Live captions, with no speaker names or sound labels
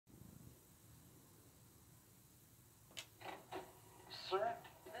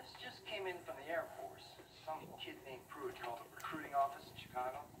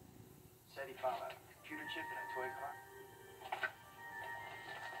you found a computer chip in a toy car?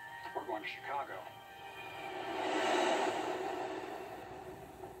 We're going to Chicago.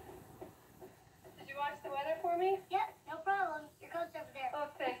 Did you watch the weather for me? Yep, no problem. Your coat's over there. Oh,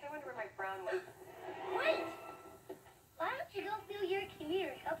 thanks. I wonder where my brown was. Wait! Why don't you go fill your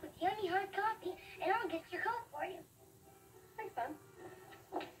commuter cup with yummy hot coffee, and I'll get your coat for you. Thanks, son.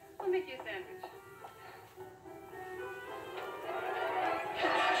 I'll make you a sandwich.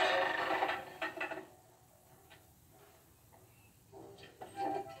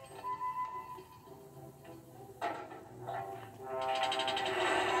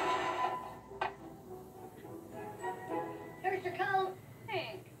 Here's your coat.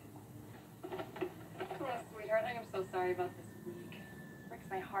 Thanks. Oh, sweetheart, I am so sorry about this week. Breaks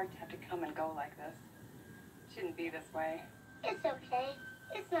my heart to have to come and go like this. Shouldn't be this way. It's okay.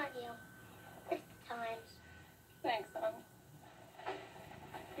 It's not you. It's the times. Thanks, son.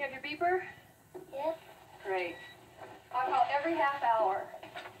 You have your beeper? Yep. Great. I'll call every half hour.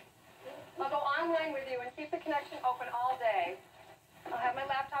 I'll go online with you and keep the connection open all day. I'll have my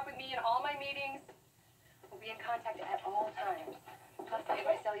laptop with me in all my meetings. We'll be in contact at all times. Plus, I have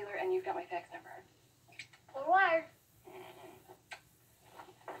my cellular and you've got my fax number. We're wired.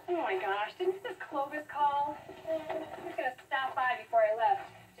 Oh my gosh, didn't this Clovis call? I was going to stop by before I left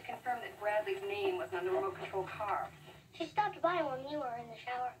to confirm that Bradley's name wasn't on the remote control car. She stopped by when you were in the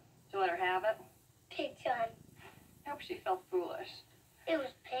shower. Did you let her have it? Big time. I hope she felt foolish. It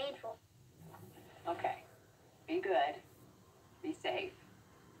was painful. Okay. Be good. Be safe.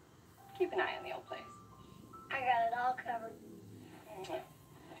 Keep an eye on the old place. I got it all covered. Mhm.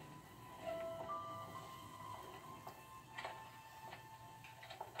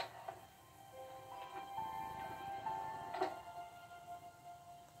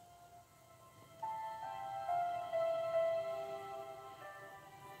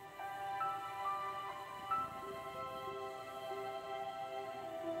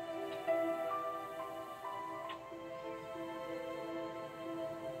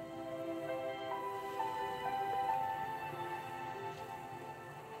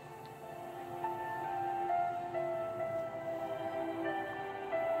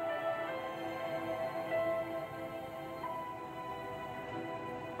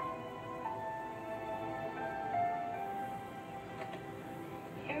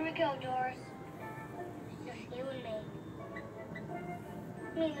 Here we go, Doris. It's just you and me.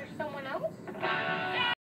 You mean there's someone else?